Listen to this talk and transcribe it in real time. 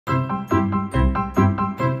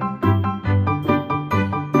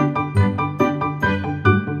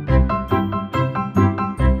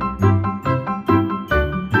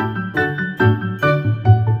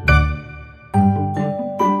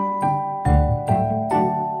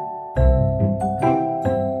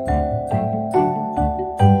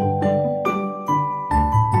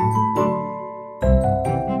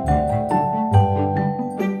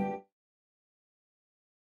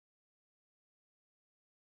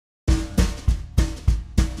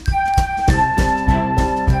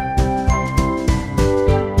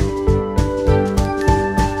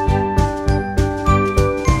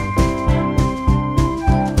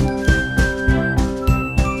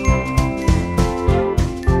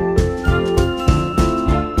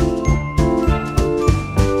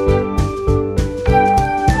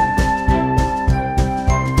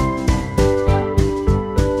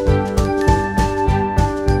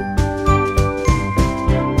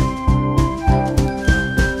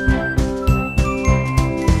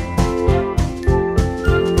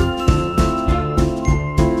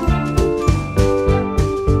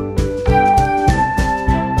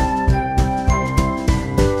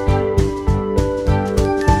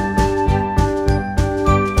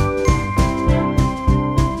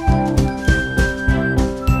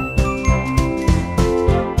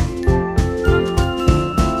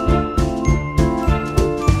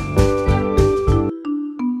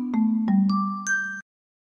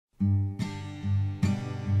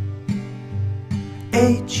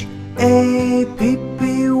H-A-P-P-Y,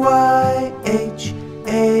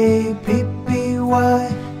 H-A-P-P-Y,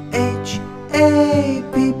 H-A-P-P-Y.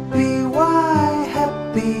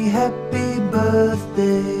 Happy, happy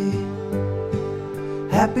birthday.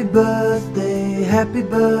 Happy birthday, happy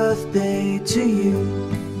birthday to you.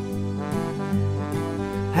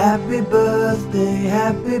 Happy birthday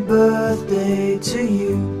to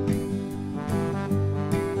you.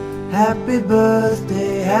 Happy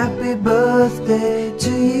birthday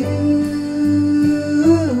to you.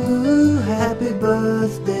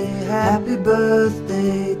 Happy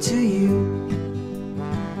birthday to you.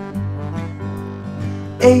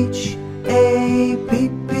 H-A-P-P-Y,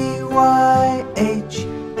 H-A-P-P-Y,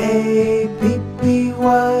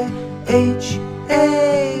 H-A-P-P-Y.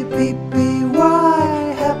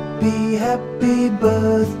 Happy, happy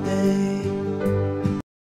birthday.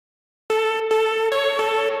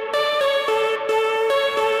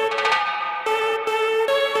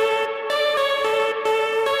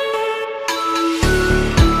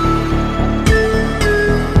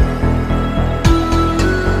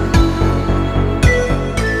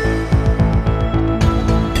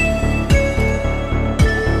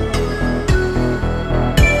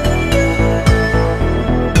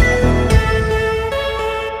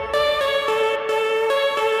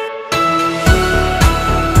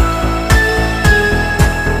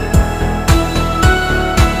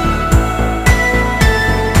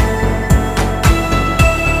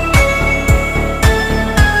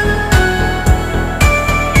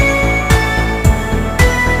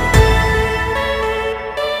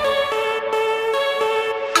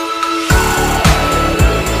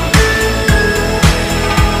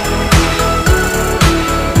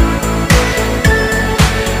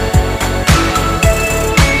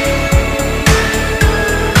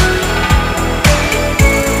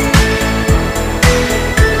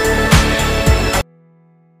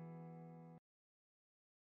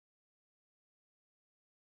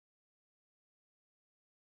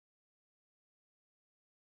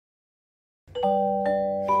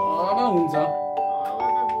 हुन्छ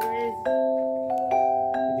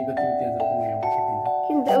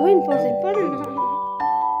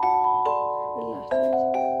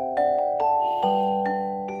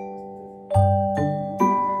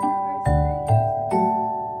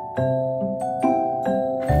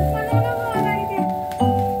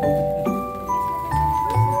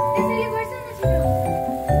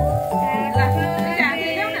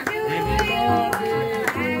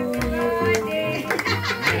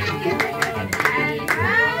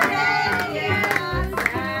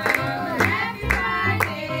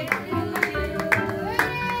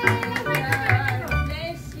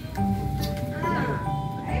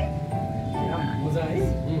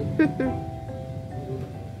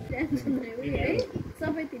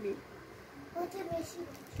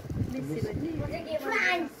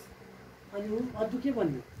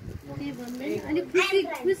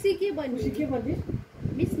खुसी के भन्ने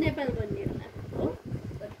miss Nepal भन्ने होला हो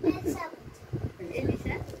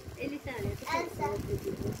Elisa Elisa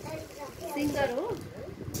singer हो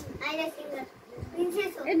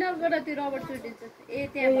ए नगर त्यो रबर्ट छुटिन्छ ए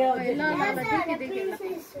त्यहाँ ल ल ल देखे देखे ल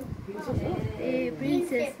ए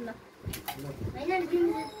प्रिन्सेस ल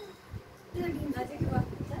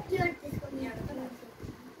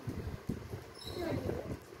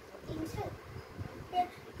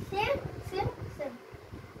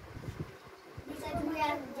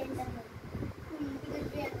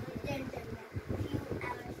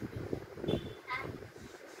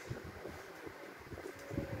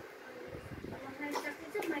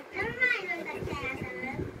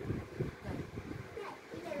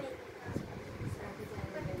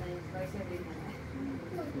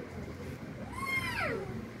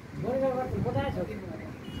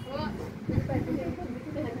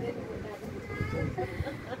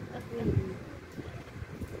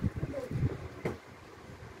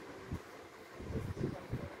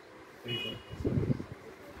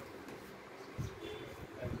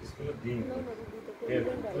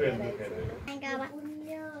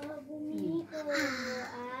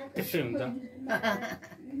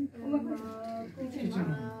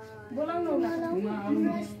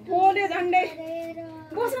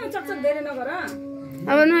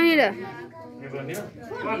अब नानीहरु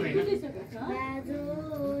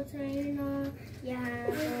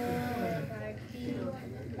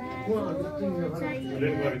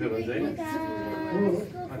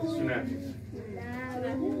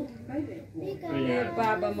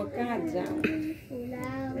बाबा म कहाँ जाऊँ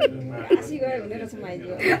काशी गए हुने रहेछ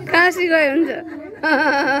माइजो काशी गए हुन्छ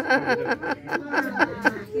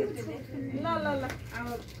ल ल ल अब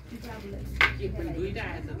दुईटा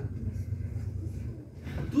आएछ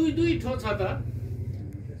दुई ठो छ त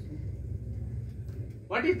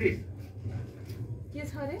व्हाट इज दिस के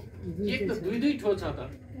छ रे एक त दुई ठो छ त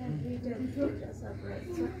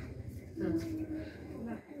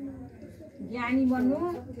ज्ञानी बन्नु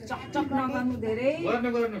चकचक नगर्नु धेरै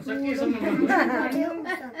गर्नु सकेसम्म गर्नु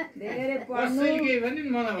धेरै पढ्नु कसैले केही भने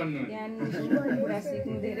मलाई भन्नु ज्ञान कुरा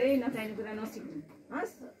सिक्नु धेरै नचाहिने कुरा नसिक्नु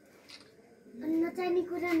हस् नचाहिने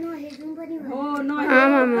कुरा नहेर्नु पनि हो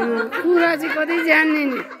आमामा कुरा चाहिँ कति जान्ने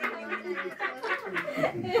नि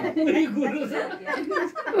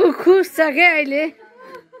ऊ खुस छ क्या अहिले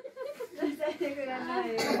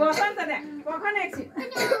बसन त त्यहाँ पखन एकछिन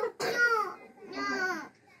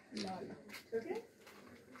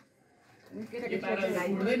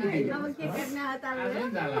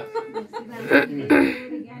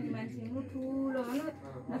ज्ञानी मान्छे मु ठुलो भन्नु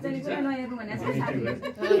नचाहिने कुरा नहेर्नु भने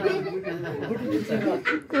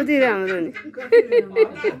कति राम्रो नि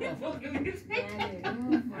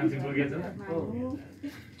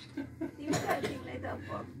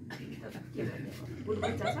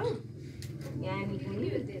ज्ञानी पनि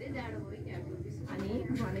अनि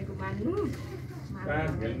भनेको मान्नु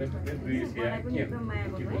एकदम माया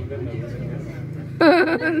गर्नु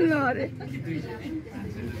अरे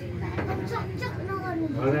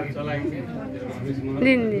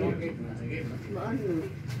लिन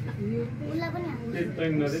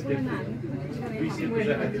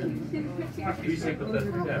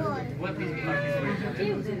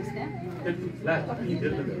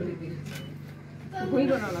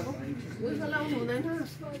भुइँलो नलगो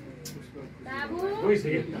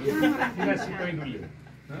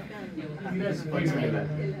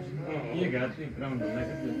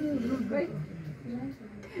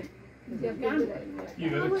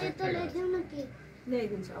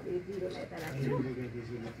ल्याइदिन्छु अब यो बिरोलाई यता राख्छु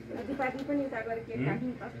दिपाटी पनि उता गएर केक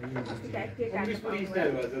काट्नु अस्ति केक काट्नु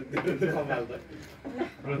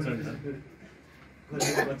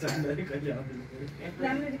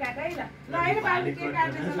राम्ररी काट है ल होइन बाबु केक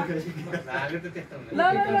काट्दैछ ल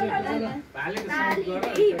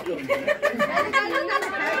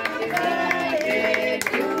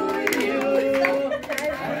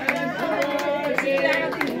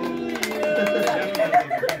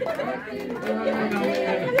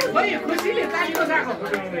खुसीले ताली बजाएको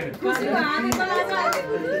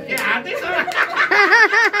हातै छ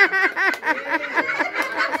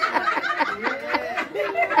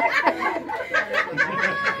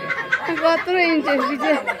कत्रो इन्ट्रेस्ट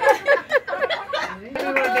बिचे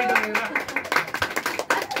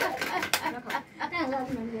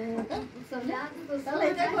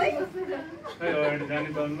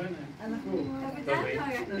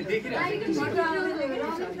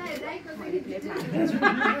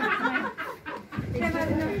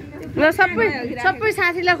ल सबै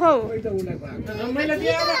साथीलाई खुवाऊ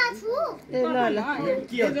ल ल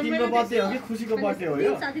तिम्रो बर्थडे हो कि खुसीको बर्थडे हो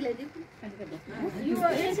यो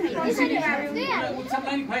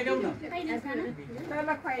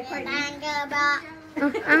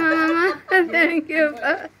आमामा थ्याङ्क यू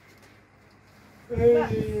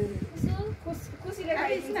खुसीले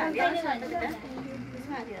खाइदिन्छ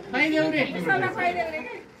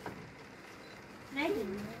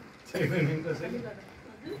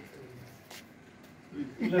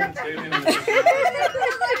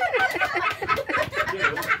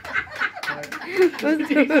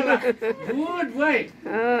गुड बोय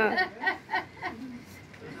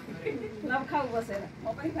ल खाऊ बसेर म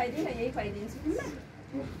पनि खाइदिन यही खाइदिन्छु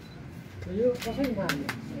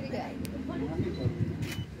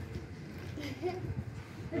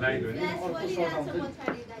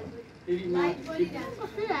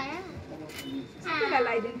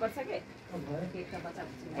लगाइदिनु पर्छ के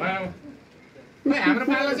हाम्रो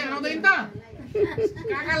पालो चाहिँ आउँदैन त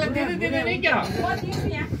काकालाई दिँदै नै क्या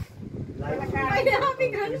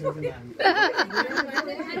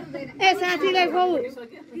ए साथीलाई खुवाऊ